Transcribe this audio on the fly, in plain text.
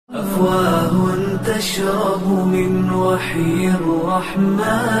أفواه تشرب من وحي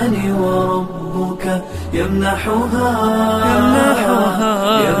الرحمن وربك يمنحها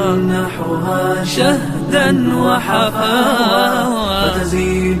شهدا وحفاوة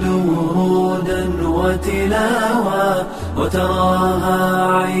فتزيد ورودا وتلاوة وتراها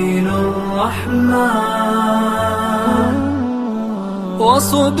عين الرحمن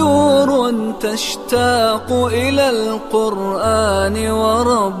وصدور تشتاق إلى القرآن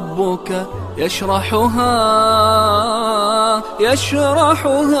وربك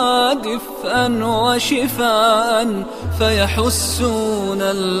يشرحها دفءا وشفاء فيحسون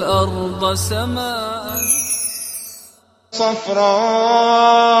الأرض سماء صفراء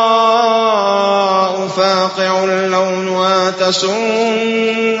فاقع لونها تسر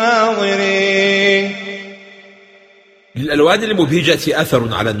الناظرين. للألوان المبهجة أثر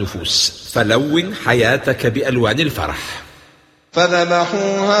على النفوس، فلون حياتك بألوان الفرح.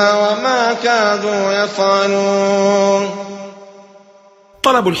 فذبحوها وما كادوا يفعلون.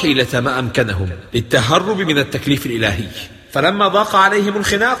 طلبوا الحيلة ما أمكنهم للتهرب من التكليف الإلهي، فلما ضاق عليهم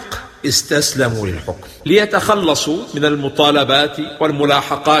الخناق استسلموا للحكم ليتخلصوا من المطالبات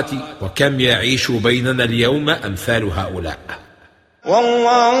والملاحقات. وكم يعيش بيننا اليوم أمثال هؤلاء.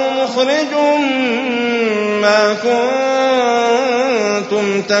 والله مخرج ما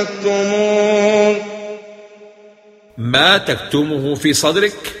كنتم تكتمون. ما تكتمه في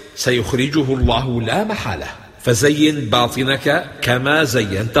صدرك سيخرجه الله لا محالة، فزين باطنك كما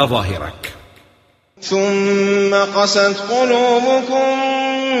زينت ظاهرك. ثم قست قلوبكم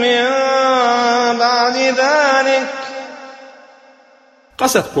من بعد ذلك.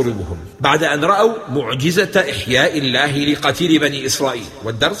 قست قلوبهم بعد أن رأوا معجزة إحياء الله لقتيل بني إسرائيل.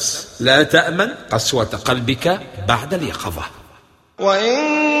 والدرس: لا تأمن قسوة قلبك بعد اليقظة.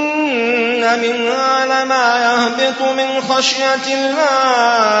 وإن منها لما يهبط من خشية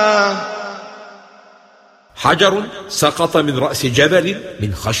الله. حجر سقط من رأس جبل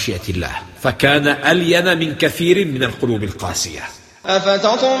من خشية الله، فكان ألين من كثير من القلوب القاسية.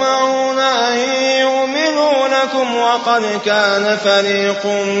 أفتطمعون أن يؤمنوا لكم وقد كان فريق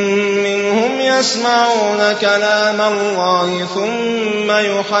منهم يسمعون كلام الله ثم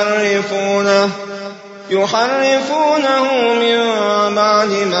يحرفونه من بعد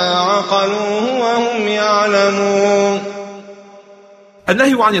ما عقلوه وهم يعلمون.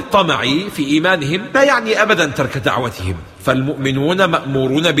 النهي عن الطمع في إيمانهم لا يعني أبدا ترك دعوتهم، فالمؤمنون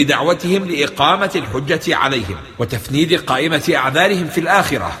مأمورون بدعوتهم لإقامة الحجة عليهم وتفنيد قائمة أعذارهم في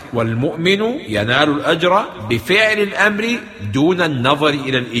الآخرة. والمؤمن ينال الأجر بفعل الأمر دون النظر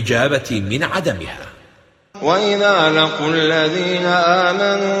إلى الإجابة من عدمها. وإذا لقوا الذين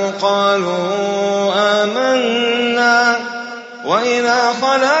آمنوا قالوا آمنا وإذا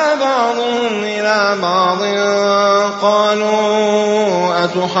خلا بعضهم إلى بعض قالوا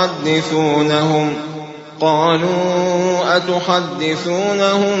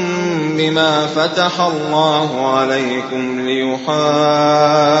أتحدثونهم بما فتح الله عليكم ليحاجوكم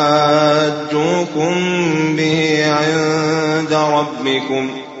به عند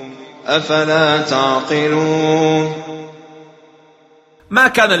ربكم أفلا تعقلون. ما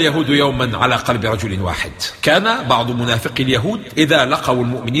كان اليهود يوما على قلب رجل واحد. كان بعض منافقي اليهود إذا لقوا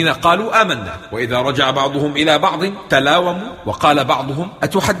المؤمنين قالوا آمنا، وإذا رجع بعضهم إلى بعض تلاوموا وقال بعضهم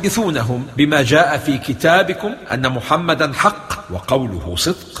أتحدثونهم بما جاء في كتابكم أن محمدا حق وقوله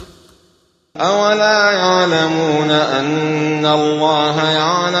صدق. أولا يعلمون أن الله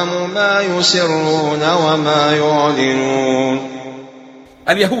يعلم ما يسرون وما يعلنون.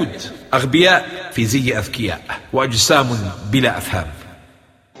 اليهود أغبياء في زي أذكياء وأجسام بلا أفهام.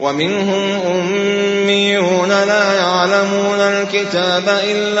 ومنهم أميون لا يعلمون الكتاب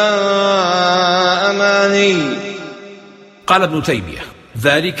إلا أماني. قال ابن تيمية: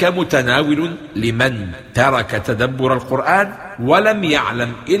 ذلك متناول لمن ترك تدبر القرآن ولم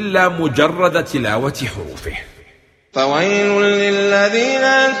يعلم إلا مجرد تلاوة حروفه. فويل للذين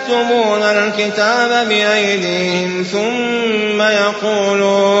يكتبون الكتاب بأيديهم ثم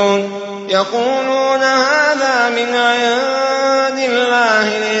يقولون هذا من عند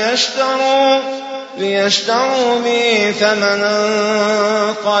الله ليشتروا به ثمنا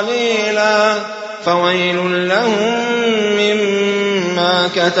قليلا فويل لهم مما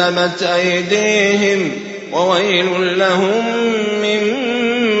كتبت أيديهم وويل لهم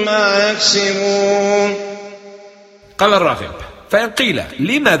مما يكسبون. قال الراغب: فإن قيل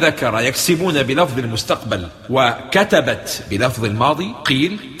لما ذكر يكسبون بلفظ المستقبل وكتبت بلفظ الماضي،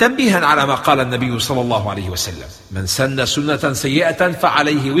 قيل تنبيها على ما قال النبي صلى الله عليه وسلم: من سن سنة سيئة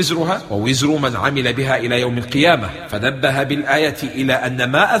فعليه وزرها ووزر من عمل بها إلى يوم القيامة. فنبه بالآية إلى أن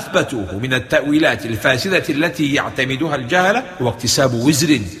ما أثبتوه من التأويلات الفاسدة التي يعتمدها الجهلة هو اكتساب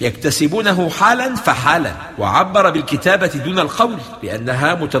وزر يكتسبونه حالا فحالا، وعبر بالكتابة دون القول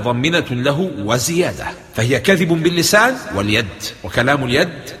لأنها متضمنة له وزيادة، فهي كذب باللسان واليد، وكلام اليد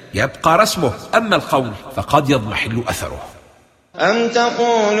يبقى رسمه، أما القول فقد يضمحل أثره. أم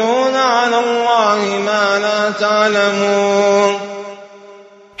تقولون على الله ما لا تعلمون.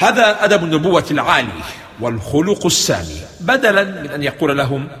 هذا أدب النبوة العالي والخلق السامي، بدلا من أن يقول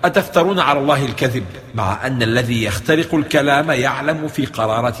لهم أتفترون على الله الكذب، مع أن الذي يخترق الكلام يعلم في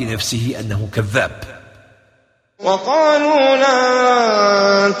قرارة نفسه أنه كذاب. وقالوا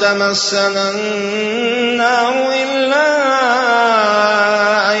لن تمسنا النار إلا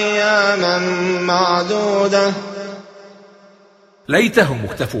أياما معدودة. ليتهم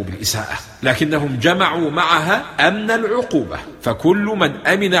اكتفوا بالإساءة، لكنهم جمعوا معها أمن العقوبة، فكل من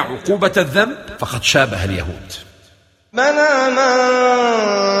أمن عقوبة الذنب فقد شابه اليهود. بلى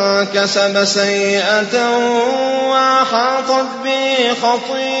من كسب سيئة وأحاطت به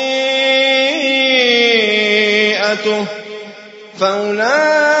خطيئته فأولئك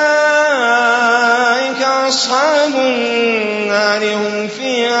أصحاب النار هم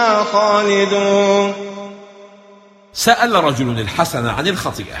فيها خالدون. سأل رجل الحسن عن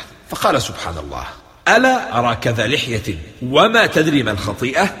الخطيئة فقال: سبحان الله، ألا أراك ذا لحية وما تدري ما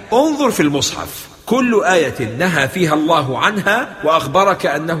الخطيئة؟ انظر في المصحف، كل آية نهى فيها الله عنها وأخبرك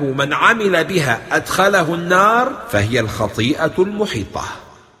أنه من عمل بها أدخله النار فهي الخطيئة المحيطة.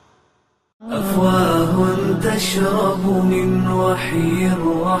 أفواه تشرب من وحي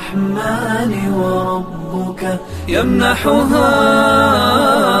الرحمن وربك يمنحها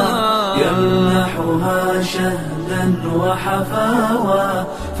شهدا وحفاوى،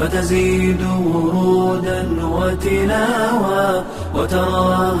 فتزيد ورودا وتلاوى،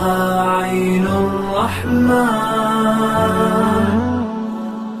 وتراها عين الرحمن.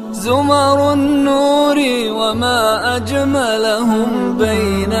 زمر النور وما أجملهم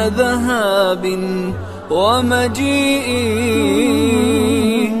بين ذهاب ومجيء،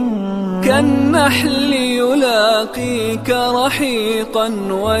 كالنحل يلاقيك رحيقا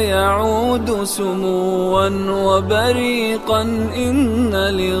ويعود سموا وبريقا، إن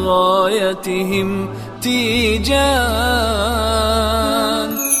لغايتهم تيجان.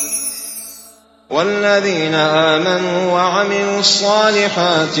 والذين آمنوا وعملوا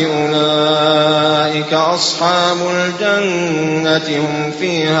الصالحات أولئك أصحاب الجنة هم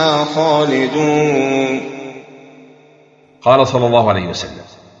فيها خالدون. قال صلى الله عليه وسلم: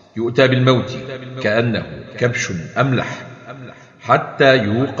 يؤتى بالموت كأنه كبش أملح، حتى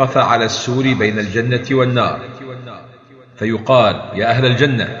يوقف على السور بين الجنة والنار، فيقال: يا أهل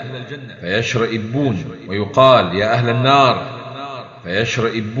الجنة، فيشرئبون، ويقال: يا أهل النار،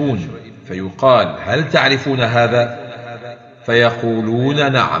 فيشرئبون، فيقال: هل تعرفون هذا؟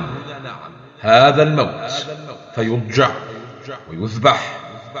 فيقولون: نعم، هذا الموت، فيضجع ويذبح.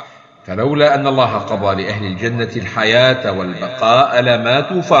 فلولا أن الله قضى لأهل الجنة الحياة والبقاء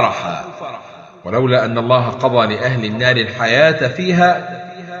لماتوا فرحا، ولولا أن الله قضى لأهل النار الحياة فيها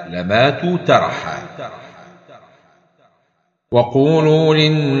لماتوا ترحا. وقولوا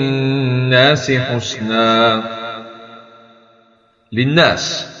للناس حسنا.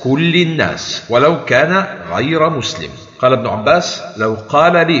 للناس، كل الناس، ولو كان غير مسلم. قال ابن عباس: لو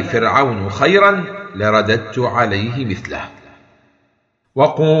قال لي فرعون خيرا لرددت عليه مثله.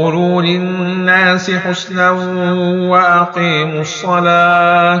 وقولوا للناس حسنا وأقيموا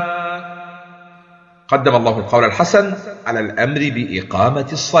الصلاة. قدم الله القول الحسن على الأمر بإقامة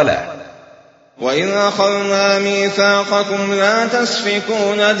الصلاة. وإذ أخذنا ميثاقكم لا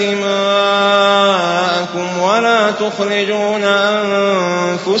تسفكون دماءكم ولا تخرجون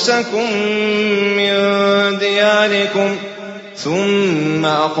أنفسكم من دياركم ثم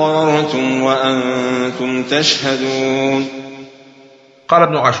أقررتم وأنتم تشهدون. قال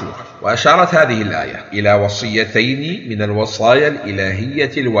ابن عاشور: وأشارت هذه الآية إلى وصيتين من الوصايا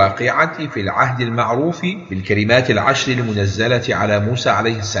الإلهية الواقعة في العهد المعروف بالكلمات العشر المنزلة على موسى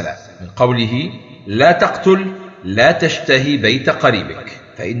عليه السلام، من قوله: لا تقتل، لا تشتهي بيت قريبك،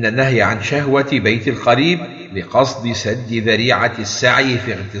 فإن النهي عن شهوة بيت القريب لقصد سد ذريعة السعي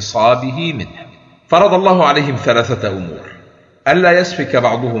في اغتصابه منه. فرض الله عليهم 3 أمور: ألا يسفك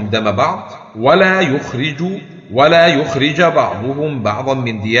بعضهم دم بعض، ولا يخرج بعضهم بعضا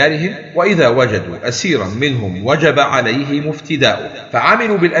من ديارهم، وإذا وجدوا أسيرا منهم وجب عليهم افتداؤه،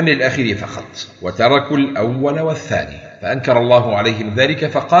 فعملوا بالأمر الأخير فقط وتركوا الأول والثاني. فأنكر الله عليهم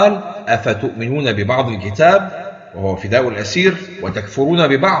ذلك فقال: أفتؤمنون ببعض الكتاب وهو فداء الأسير وتكفرون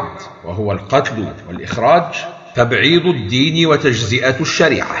ببعض وهو القتل والإخراج؟ تبعيض الدين وتجزئة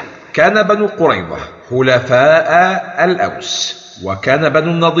الشريعة. كان بنو قريظة حلفاء الأوس، وكان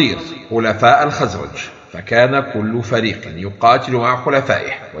بنو النضير حلفاء الخزرج، فكان كل فريق يقاتل مع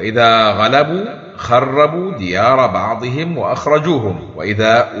حلفائه، وإذا غلبوا خربوا ديار بعضهم وأخرجوهم،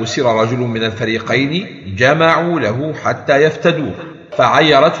 وإذا أسر رجل من الفريقين جمعوا له حتى يفتدوه،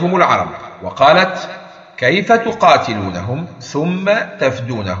 فعيرتهم العرب وقالت: كيف تقاتلونهم ثم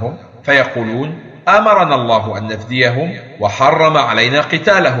تفدونهم؟ فيقولون: أمرنا الله أن نفديهم وحرم علينا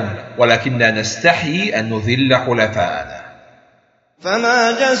قتالهم، ولكننا نستحيي أن نذل حلفاءنا.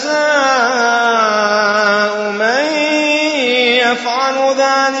 فما جزاء من يفعل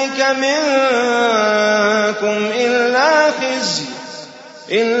ذلك منكم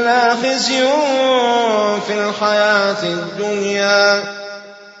إلا خزي في الحياة الدنيا.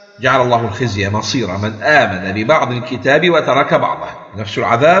 جعل الله الخزي مصير من آمن ببعض الكتاب وترك بعضه. نفس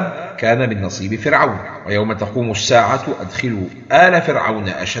العذاب كان من نصيب فرعون. ويوم تقوم الساعة أدخلوا آل فرعون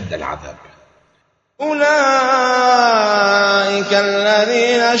أشد العذاب. أولئك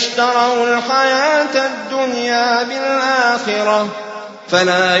الذين اشتروا الحياة الدنيا بالآخرة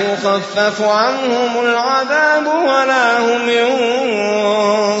فلا يخفف عنهم العذاب ولا هم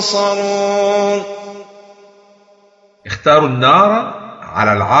ينصرون. اختاروا النار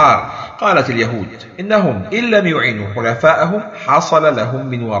على العار. قالت اليهود: إنهم إن لم يعينوا حلفاءهم حصل لهم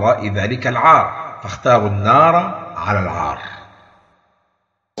من وراء ذلك العار، فاختاروا النار على العار.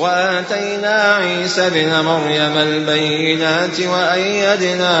 وآتينا عيسى ابن مريم البينات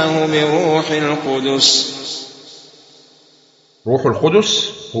وأيدناه بروح القدس. روح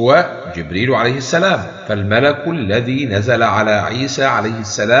القدس هو جبريل عليه السلام، فالملك الذي نزل على عيسى عليه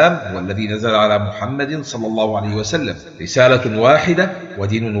السلام هو الذي نزل على محمد صلى الله عليه وسلم. رسالة واحدة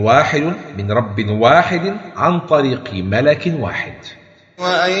ودين واحد من رب واحد عن طريق ملك واحد.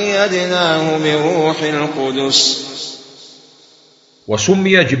 وأيدناه بروح القدس.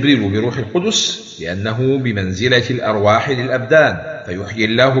 وسمي جبريل بروح القدس لأنه بمنزلة الأرواح للأبدان، فيحيي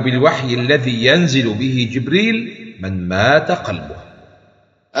الله بالوحي الذي ينزل به جبريل من مات قلبه.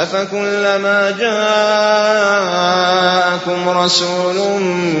 أفكلما جاءكم رسول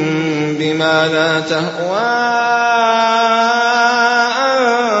بما لا تهوى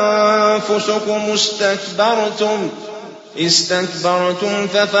أنفسكم استكبرتم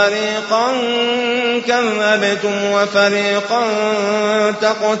ففريقا كذبتم وفريقا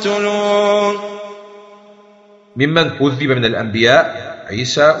تقتلون. ممن كذب من الأنبياء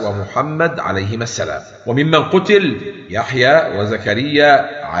عيسى ومحمد عليهما السلام، وممن قتل يحيى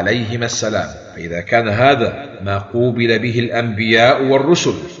وزكريا عليهما السلام. فإذا كان هذا ما قوبل به الأنبياء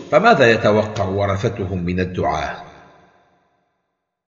والرسل، فماذا يتوقع ورثتهم من الدعاء؟